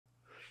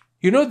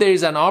You know, there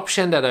is an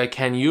option that I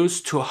can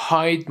use to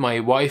hide my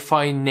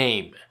Wi-Fi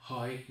name.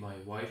 Hide my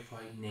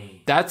Wi-Fi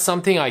name. That's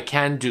something I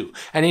can do.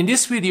 And in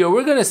this video,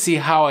 we're going to see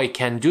how I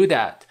can do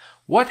that.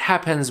 What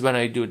happens when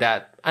I do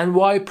that? And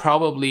why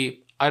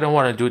probably I don't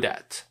want to do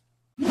that.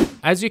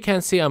 As you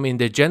can see, I'm in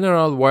the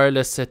general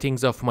wireless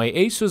settings of my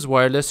Asus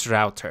wireless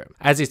router.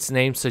 As its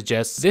name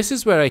suggests, this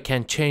is where I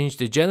can change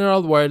the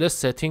general wireless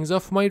settings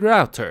of my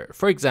router.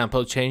 For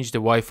example, change the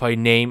Wi-Fi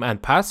name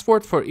and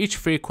password for each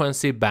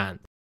frequency band.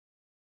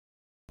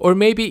 Or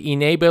maybe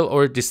enable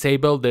or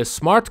disable the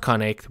Smart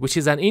Connect, which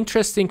is an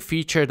interesting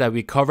feature that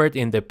we covered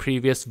in the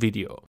previous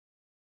video.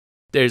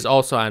 There is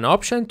also an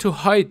option to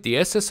hide the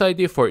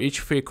SSID for each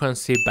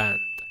frequency band.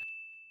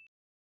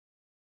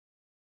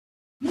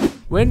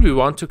 When we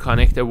want to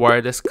connect a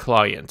wireless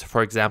client,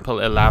 for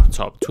example a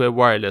laptop, to a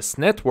wireless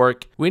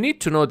network, we need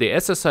to know the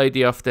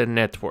SSID of the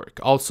network,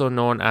 also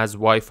known as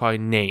Wi-Fi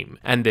name,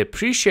 and the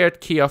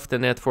pre-shared key of the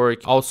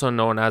network, also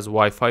known as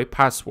Wi-Fi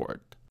password.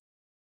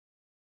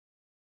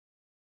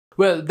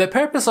 Well, the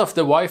purpose of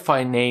the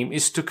Wi-Fi name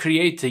is to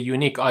create a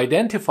unique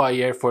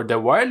identifier for the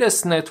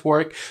wireless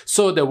network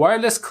so the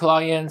wireless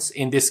clients,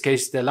 in this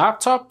case the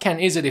laptop,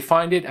 can easily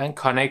find it and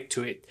connect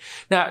to it.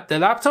 Now, the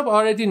laptop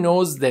already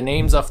knows the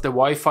names of the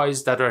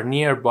Wi-Fis that are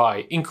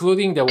nearby,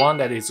 including the one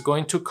that it's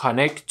going to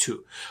connect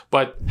to.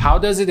 But how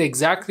does it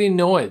exactly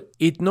know it?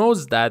 It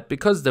knows that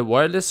because the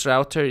wireless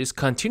router is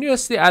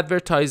continuously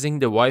advertising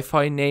the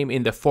Wi-Fi name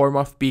in the form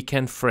of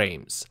beacon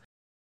frames.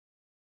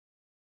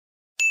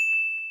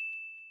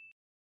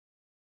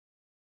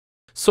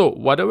 So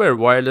whatever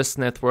wireless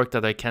network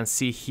that I can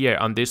see here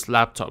on this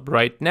laptop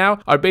right now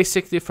are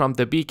basically from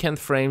the beacon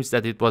frames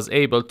that it was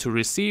able to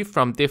receive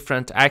from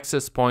different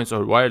access points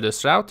or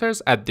wireless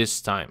routers at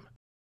this time.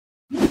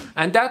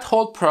 And that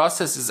whole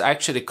process is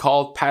actually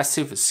called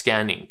passive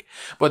scanning.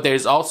 But there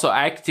is also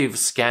active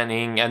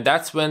scanning, and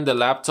that's when the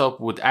laptop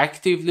would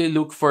actively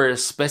look for a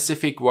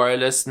specific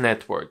wireless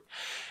network.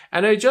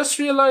 And I just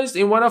realized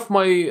in one of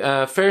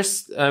my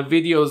first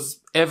videos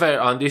ever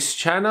on this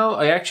channel,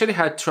 I actually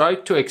had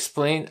tried to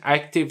explain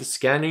active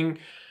scanning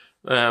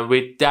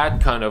with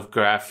that kind of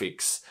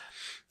graphics.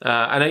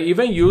 And I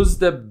even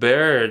used the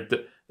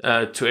bird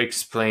to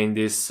explain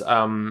this.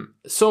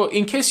 So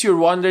in case you're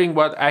wondering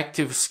what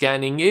active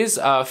scanning is,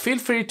 feel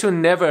free to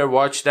never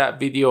watch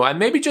that video and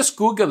maybe just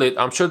Google it.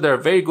 I'm sure there are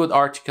very good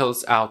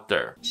articles out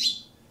there.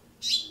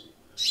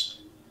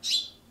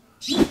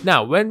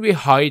 Now, when we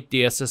hide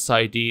the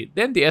SSID,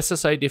 then the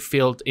SSID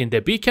field in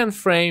the beacon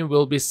frame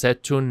will be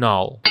set to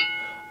null.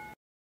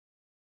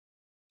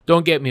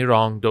 Don't get me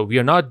wrong though, we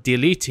are not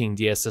deleting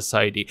the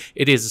SSID.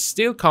 It is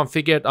still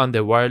configured on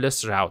the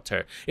wireless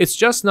router. It's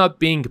just not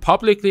being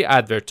publicly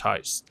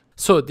advertised.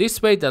 So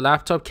this way the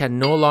laptop can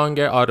no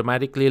longer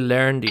automatically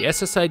learn the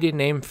SSID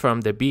name from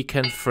the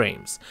beacon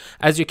frames.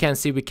 As you can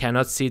see, we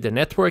cannot see the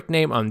network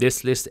name on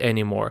this list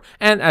anymore,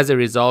 and as a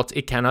result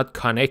it cannot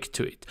connect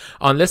to it,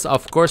 unless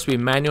of course we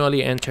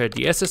manually enter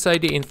the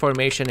SSID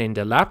information in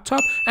the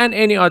laptop and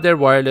any other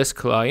wireless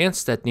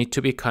clients that need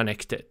to be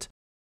connected.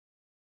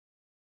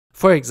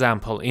 For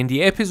example, in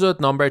the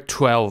episode number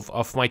 12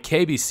 of my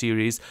KB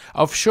series,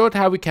 I've showed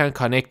how we can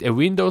connect a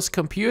Windows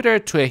computer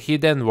to a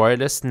hidden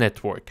wireless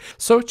network,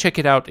 so check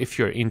it out if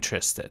you're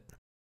interested.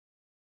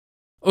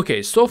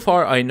 Okay, so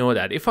far I know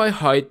that if I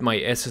hide my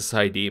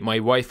SSID, my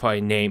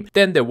Wi-Fi name,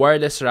 then the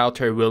wireless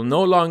router will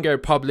no longer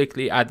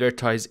publicly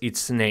advertise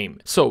its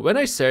name. So when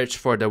I search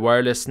for the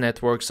wireless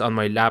networks on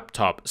my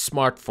laptop,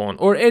 smartphone,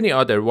 or any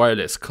other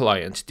wireless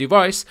client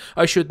device,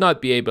 I should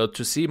not be able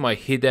to see my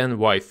hidden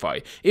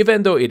Wi-Fi,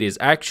 even though it is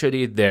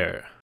actually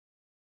there.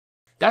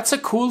 That's a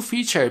cool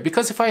feature,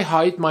 because if I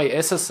hide my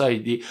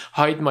SSID,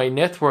 hide my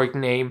network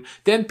name,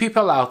 then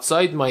people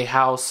outside my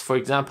house, for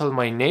example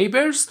my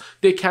neighbors,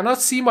 they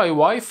cannot see my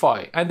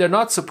Wi-Fi and they're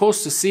not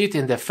supposed to see it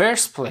in the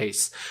first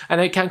place.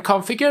 And I can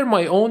configure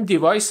my own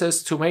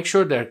devices to make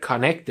sure they're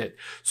connected.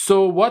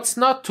 So what's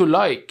not to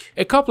like?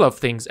 A couple of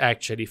things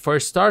actually. For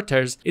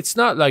starters, it's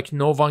not like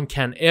no one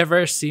can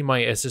ever see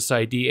my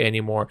SSID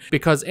anymore,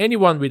 because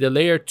anyone with a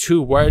layer 2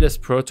 wireless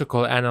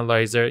protocol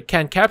analyzer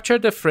can capture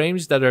the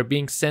frames that are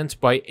being sent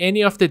by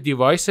any of the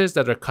devices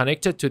that are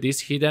connected to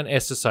this hidden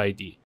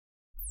SSID.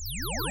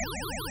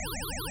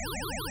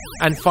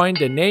 And find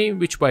the name,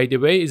 which by the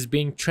way is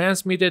being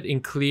transmitted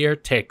in clear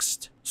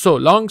text. So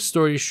long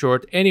story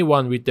short,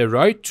 anyone with the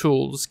right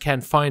tools can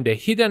find a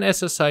hidden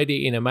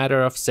SSID in a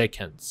matter of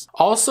seconds.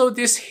 Also,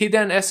 this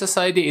hidden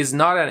SSID is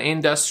not an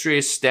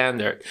industry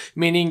standard,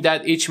 meaning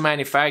that each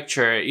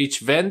manufacturer, each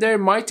vendor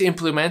might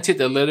implement it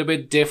a little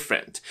bit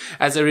different.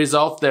 As a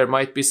result, there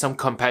might be some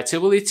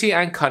compatibility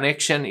and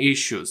connection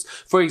issues.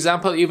 For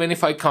example, even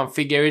if I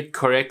configure it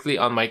correctly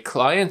on my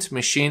client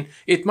machine,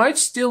 it might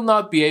still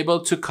not be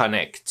able to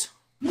connect.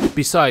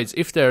 Besides,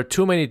 if there are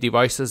too many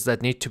devices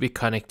that need to be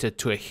connected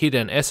to a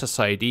hidden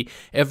SSID,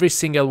 every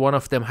single one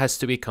of them has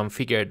to be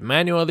configured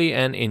manually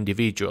and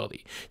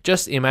individually.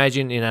 Just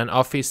imagine in an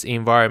office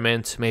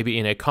environment, maybe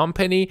in a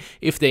company,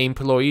 if the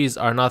employees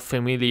are not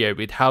familiar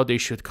with how they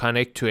should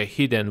connect to a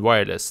hidden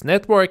wireless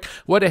network,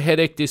 what a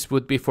headache this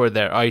would be for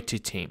their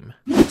IT team.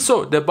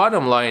 So the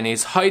bottom line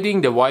is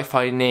hiding the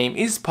Wi-Fi name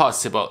is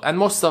possible, and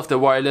most of the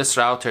wireless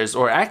routers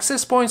or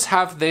access points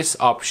have this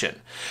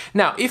option.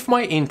 Now, if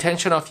my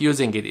intention of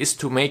using it is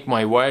to make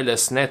my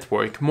wireless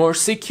network more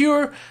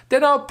secure,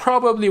 then I'll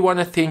probably want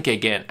to think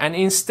again and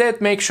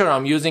instead make sure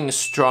I'm using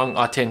strong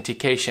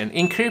authentication,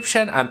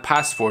 encryption and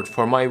password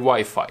for my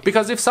Wi-Fi.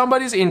 Because if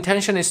somebody's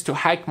intention is to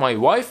hack my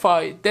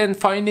Wi-Fi, then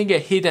finding a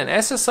hidden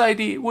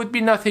SSID would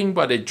be nothing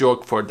but a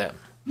joke for them.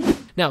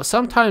 Now,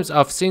 sometimes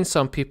I've seen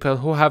some people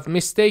who have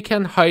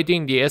mistaken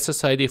hiding the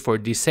SSID for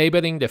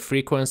disabling the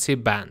frequency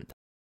band.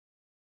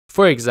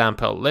 For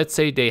example, let's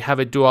say they have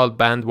a dual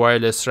band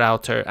wireless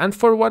router and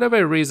for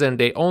whatever reason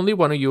they only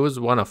want to use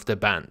one of the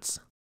bands.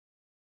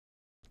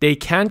 They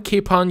can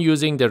keep on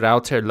using the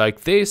router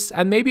like this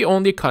and maybe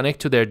only connect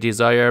to their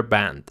desired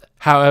band.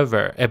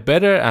 However, a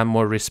better and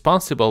more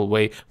responsible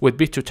way would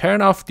be to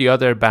turn off the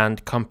other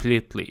band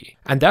completely.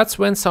 And that's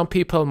when some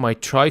people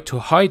might try to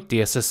hide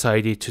the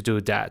SSID to do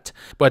that.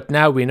 But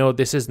now we know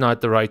this is not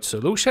the right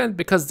solution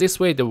because this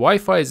way the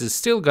Wi-Fi is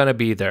still gonna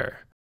be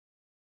there.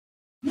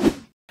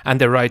 And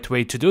the right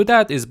way to do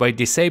that is by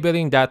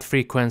disabling that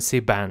frequency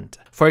band.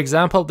 For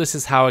example, this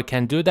is how I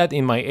can do that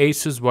in my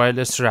Asus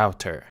wireless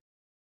router.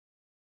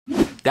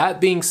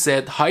 That being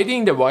said,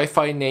 hiding the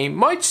Wi-Fi name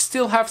might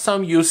still have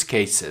some use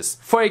cases.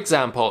 For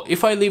example,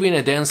 if I live in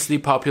a densely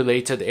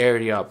populated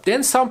area,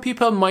 then some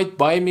people might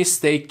by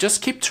mistake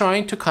just keep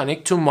trying to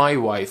connect to my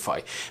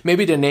Wi-Fi.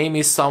 Maybe the name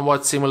is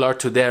somewhat similar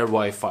to their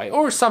Wi-Fi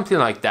or something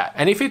like that.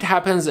 And if it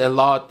happens a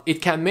lot,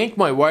 it can make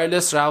my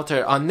wireless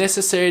router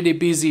unnecessarily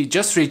busy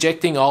just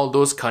rejecting all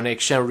those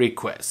connection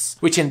requests.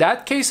 Which in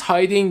that case,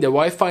 hiding the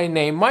Wi-Fi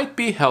name might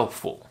be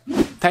helpful.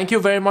 Thank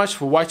you very much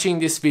for watching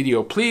this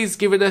video. Please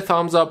give it a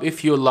thumbs up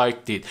if you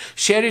liked it.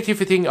 Share it if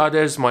you think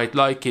others might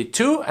like it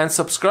too. And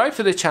subscribe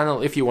to the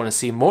channel if you want to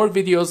see more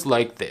videos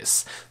like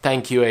this.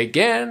 Thank you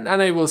again,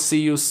 and I will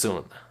see you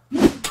soon.